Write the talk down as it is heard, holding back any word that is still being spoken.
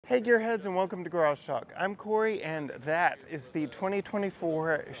Hey gearheads, and welcome to Garage Talk. I'm Corey, and that is the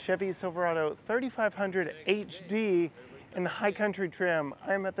 2024 Chevy Silverado 3500 HD in the high country trim.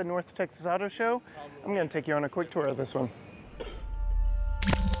 I'm at the North Texas Auto Show. I'm going to take you on a quick tour of this one.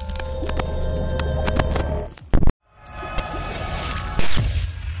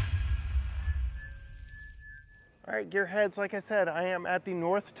 All right, gearheads, like I said, I am at the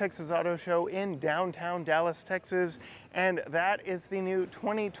North Texas Auto Show in downtown Dallas, Texas, and that is the new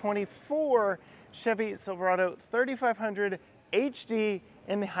 2024 Chevy Silverado 3500 HD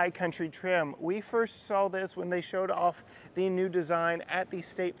in the high country trim. We first saw this when they showed off the new design at the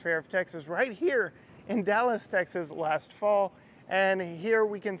State Fair of Texas right here in Dallas, Texas last fall. And here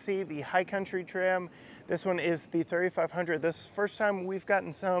we can see the high country trim. This one is the 3500. This is the first time we've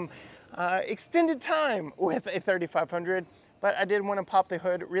gotten some extended time with a 3500, but I did want to pop the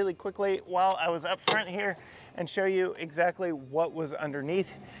hood really quickly while I was up front here and show you exactly what was underneath.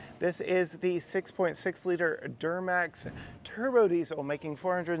 This is the 6.6 liter Duramax turbo diesel, making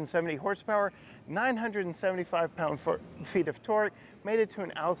 470 horsepower, 975 pound-feet of torque, made it to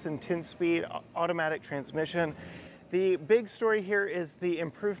an Allison 10-speed automatic transmission. The big story here is the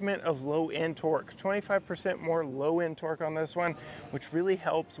improvement of low-end torque. 25% more low-end torque on this one, which really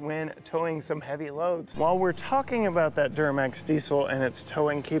helps when towing some heavy loads. While we're talking about that Duramax diesel and its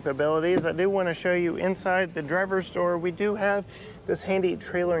towing capabilities, I do want to show you inside the driver's door. We do have this handy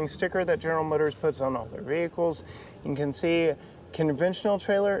trailering sticker that General Motors puts on all their vehicles. You can see conventional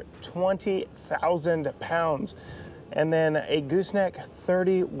trailer, 20,000 pounds. And then a gooseneck,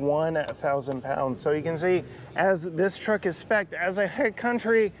 31,000 pounds. So you can see, as this truck is spec'd as a high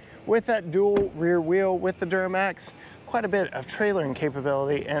country with that dual rear wheel with the Duramax, quite a bit of trailering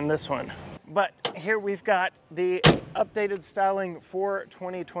capability in this one. But here we've got the updated styling for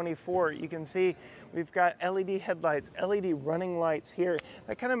 2024. You can see we've got LED headlights, LED running lights here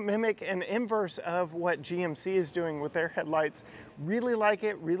that kind of mimic an inverse of what GMC is doing with their headlights. Really like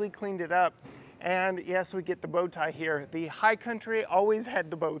it, really cleaned it up. And yes, we get the bow tie here. The high country always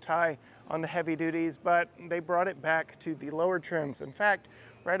had the bow tie on the heavy duties, but they brought it back to the lower trims. In fact,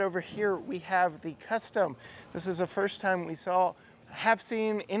 right over here, we have the custom. This is the first time we have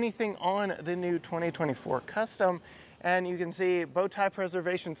seen anything on the new 2024 custom. And you can see Bow Tie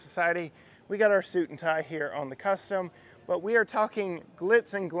Preservation Society. We got our suit and tie here on the custom, but we are talking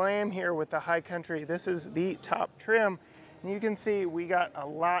glitz and glam here with the high country. This is the top trim. You can see we got a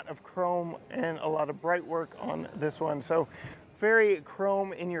lot of chrome and a lot of bright work on this one. So very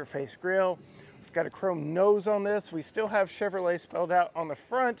chrome in your face grille. We've got a chrome nose on this. We still have Chevrolet spelled out on the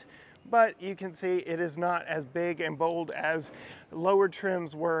front, but you can see it is not as big and bold as lower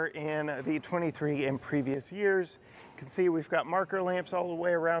trims were in the 23 and previous years. You can see we've got marker lamps all the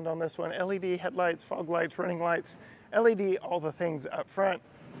way around on this one, LED headlights, fog lights, running lights, LED, all the things up front.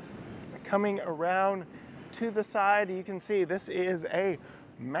 Coming around to the side, you can see this is a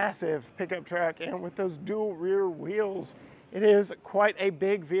massive pickup truck, and with those dual rear wheels, it is quite a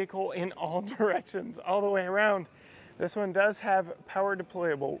big vehicle in all directions, all the way around. This one does have power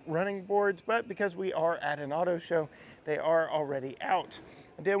deployable running boards, but because we are at an auto show, they are already out.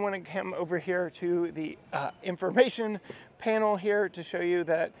 I did want to come over here to the information panel here to show you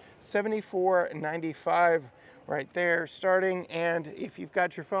that $74.95 right there starting, and if you've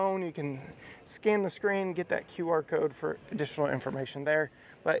got your phone, you can scan the screen, get that QR code for additional information there.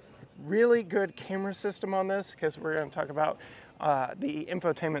 But really good camera system on this, because we're going to talk about the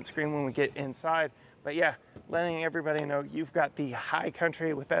infotainment screen when we get inside. But yeah, letting everybody know you've got the high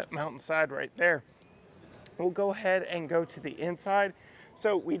country with that mountainside right there. We'll go ahead and go to the inside.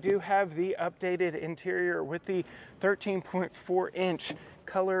 So we do have the updated interior with the 13.4-inch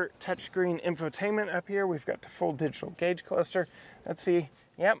color touchscreen infotainment up here. We've got the full digital gauge cluster. Let's see.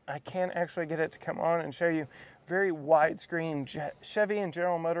 Yep, I can actually get it to come on and show you. Very widescreen. Chevy and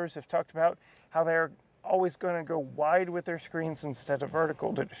General Motors have talked about how they're always going to go wide with their screens instead of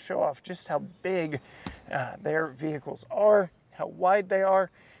vertical to show off just how big their vehicles are, how wide they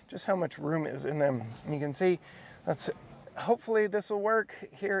are, just how much room is in them. And you can see, hopefully this will work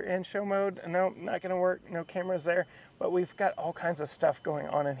here in show mode. No, not going to work. No cameras there, but we've got all kinds of stuff going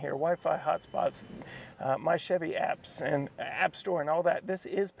on in here. Wi-Fi hotspots, My Chevy apps and App Store and all that. This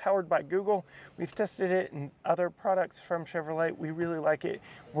is powered by Google. We've tested it in other products from Chevrolet. We really like it.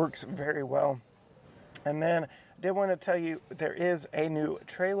 Works very well. And then I did want to tell you there is a new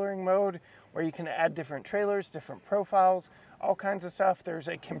trailering mode where you can add different trailers, different profiles, all kinds of stuff. There's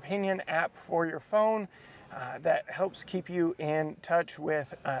a companion app for your phone that helps keep you in touch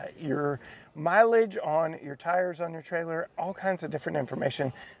with your mileage on your tires on your trailer, all kinds of different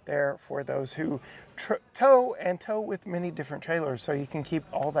information there for those who tow with many different trailers, so you can keep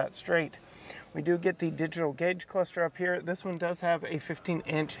all that straight. We do get the digital gauge cluster up here. This one does have a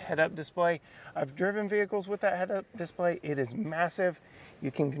 15-inch head-up display. I've driven vehicles with that head-up display. It is massive.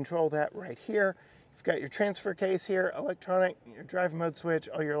 You can control that right here. You've got your transfer case here, electronic, your drive mode switch,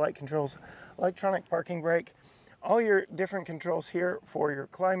 all your light controls, electronic parking brake, all your different controls here for your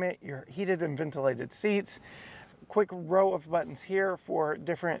climate, your heated and ventilated seats, quick row of buttons here for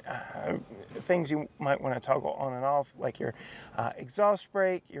different things you might want to toggle on and off, like your exhaust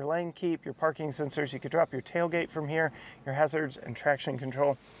brake, your lane keep, your parking sensors. You could drop your tailgate from here, your hazards and traction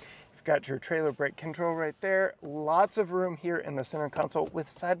control. You've got your trailer brake control right there. Lots of room here in the center console with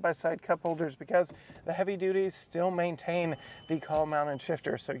side-by-side cup holders, because the heavy duties still maintain the column mounted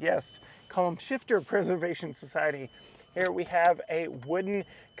shifter. So yes, Column Shifter Preservation Society. Here we have a wooden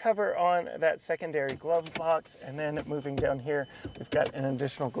cover on that secondary glove box, and then moving down here, we've got an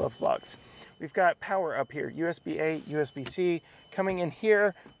additional glove box. We've got power up here, USB-A, USB-C. Coming in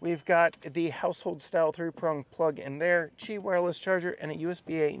here, we've got the household style 3-prong plug in there, Qi wireless charger, and a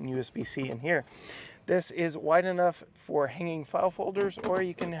USB-A and USB-C in here. This is wide enough for hanging file folders, or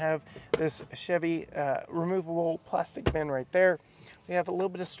you can have this Chevy removable plastic bin right there. We have a little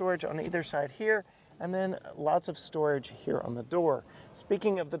bit of storage on either side here, and then lots of storage here on the door.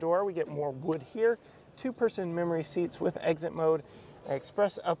 Speaking of the door, we get more wood here, 2-person memory seats with exit mode,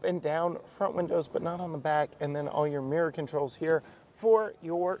 express up and down front windows, but not on the back, and then all your mirror controls here for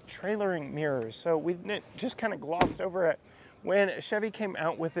your trailering mirrors. So we just kind of glossed over it. When Chevy came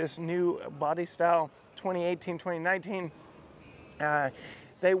out with this new body style, 2018, 2019,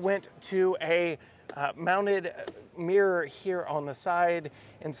 they went to a mounted mirror here on the side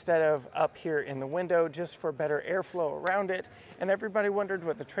instead of up here in the window, just for better airflow around it. And everybody wondered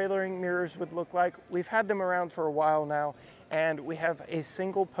what the trailering mirrors would look like. We've had them around for a while now, and we have a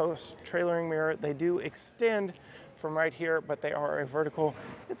single post trailering mirror. They do extend from right here, but they are a vertical.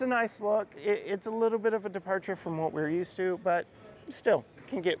 It's a nice look. It's a little bit of a departure from what we're used to, but still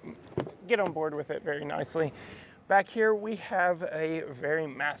can get on board with it very nicely. Back here we have a very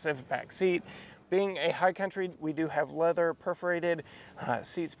massive back seat. Being a high country, we do have leather perforated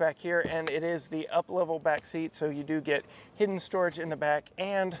seats back here, and it is the up-level back seat, so you do get hidden storage in the back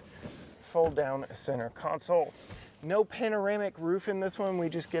and fold-down center console. No panoramic roof in this one. We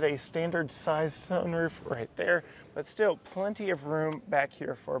just get a standard sized sunroof right there, but still plenty of room back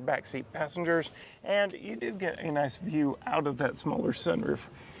here for backseat passengers, and you do get a nice view out of that smaller sunroof.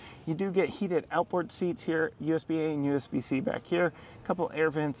 You do get heated outboard seats here, USB-A and USB-C back here, a couple air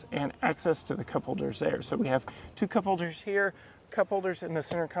vents, and access to the cup holders there. So we have 2 cup holders here, cup holders in the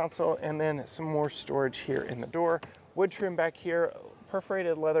center console, and then some more storage here in the door. Wood trim back here,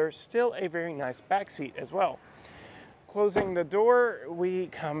 perforated leather, still a very nice back seat as well. Closing the door, we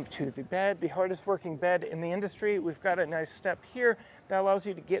come to the bed, the hardest working bed in the industry. We've got a nice step here that allows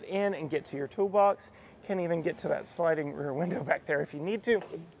you to get in and get to your toolbox. Can even get to that sliding rear window back there if you need to,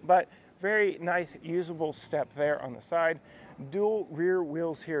 but very nice usable step there on the side. Dual rear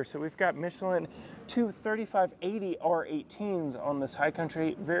wheels here. So we've got Michelin 235/80 R18s on this high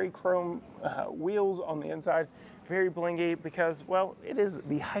country, very chrome wheels on the inside, very blingy because, well, it is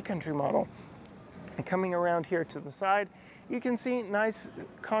the high country model. And coming around here to the side, you can see nice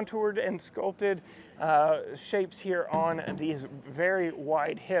contoured and sculpted shapes here on these very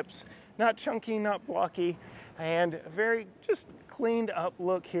wide hips. Not chunky, not blocky, and very just cleaned up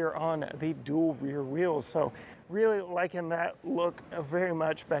look here on the dual rear wheels. So really liking that look very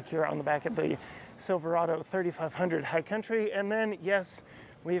much back here on the back of the Silverado 3500 High Country. And then, yes,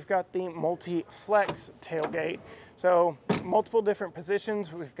 we've got the multi-flex tailgate. So multiple different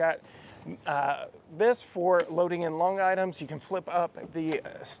positions. We've got this for loading in long items. You can flip up the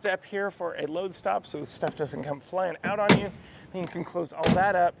step here for a load stop so the stuff doesn't come flying out on you. Then you can close all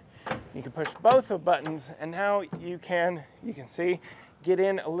that up. You can push both the buttons, and now you can see, get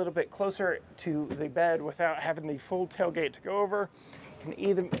in a little bit closer to the bed without having the full tailgate to go over. You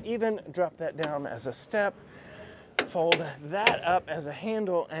can even drop that down as a step, fold that up as a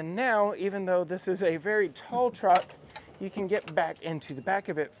handle, and now, even though this is a very tall truck, you can get back into the back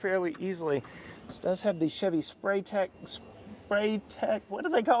of it fairly easily. This does have the Chevy Spray Tech, what do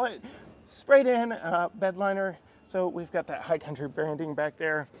they call it? Sprayed in bed liner. So we've got that high country branding back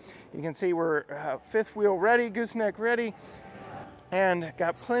there. You can see we're 5th wheel ready, gooseneck ready, and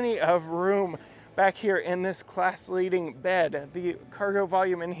got plenty of room back here in this class leading bed. The cargo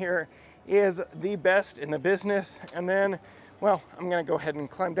volume in here is the best in the business. And then, well, I'm gonna go ahead and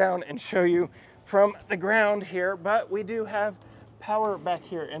climb down and show you from the ground here, but we do have power back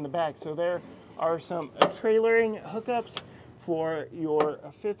here in the back. So there are some trailering hookups for your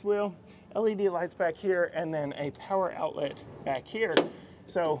fifth wheel, LED lights back here, and then a power outlet back here.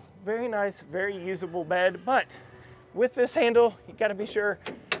 So very nice, very usable bed, but with this handle, you gotta be sure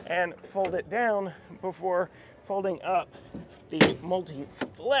and fold it down before folding up the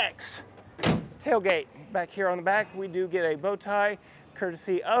multi-flex tailgate. Back here on the back, we do get a bow tie,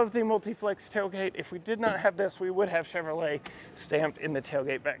 courtesy of the multi-flex tailgate. If we did not have this, we would have Chevrolet stamped in the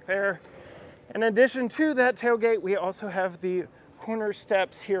tailgate back there. In addition to that tailgate, we also have the corner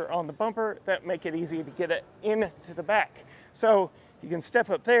steps here on the bumper that make it easy to get it into the back. So you can step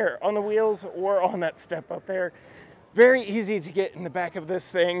up there on the wheels or on that step up there. Very easy to get in the back of this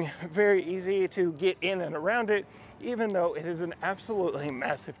thing, very easy to get in and around it, even though it is an absolutely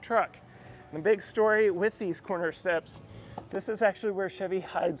massive truck. The big story with these corner steps, this is actually where Chevy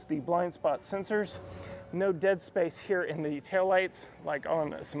hides the blind spot sensors. No dead space here in the taillights like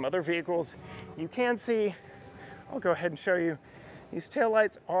on some other vehicles. You can see, I'll go ahead and show you, these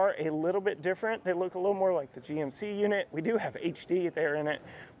taillights are a little bit different. They look a little more like the GMC unit. We do have HD there in it,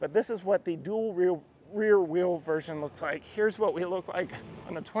 but this is what the dual rear wheel version looks like. Here's what we look like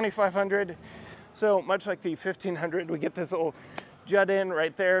on the 2500. So much like the 1500, we get this little jut in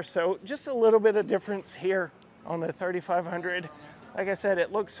right there. So just a little bit of difference here on the 3500. Like I said,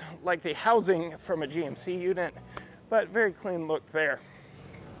 it looks like the housing from a GMC unit, but very clean look there.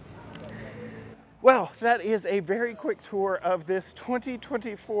 Well, that is a very quick tour of this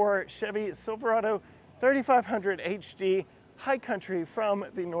 2024 Chevy Silverado 3500 HD High Country from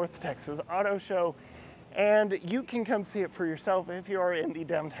the North Texas Auto Show. And you can come see it for yourself if you are in the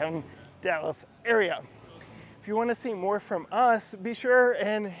downtown Dallas area. If you want to see more from us, be sure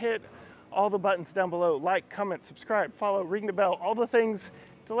and hit all the buttons down below: like, comment, subscribe, follow, ring the bell, all the things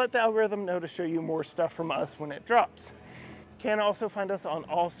to let the algorithm know to show you more stuff from us when it drops. You can also find us on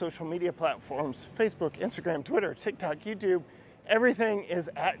all social media platforms: Facebook, Instagram, Twitter, TikTok, YouTube. Everything is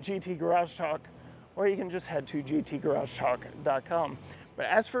at GT Garage Talk, or you can just head to gtgaragetalk.com. But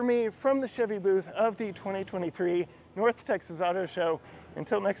as for me, from the Chevy booth of the 2023 North Texas Auto Show,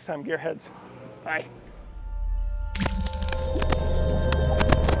 until next time, gearheads, bye.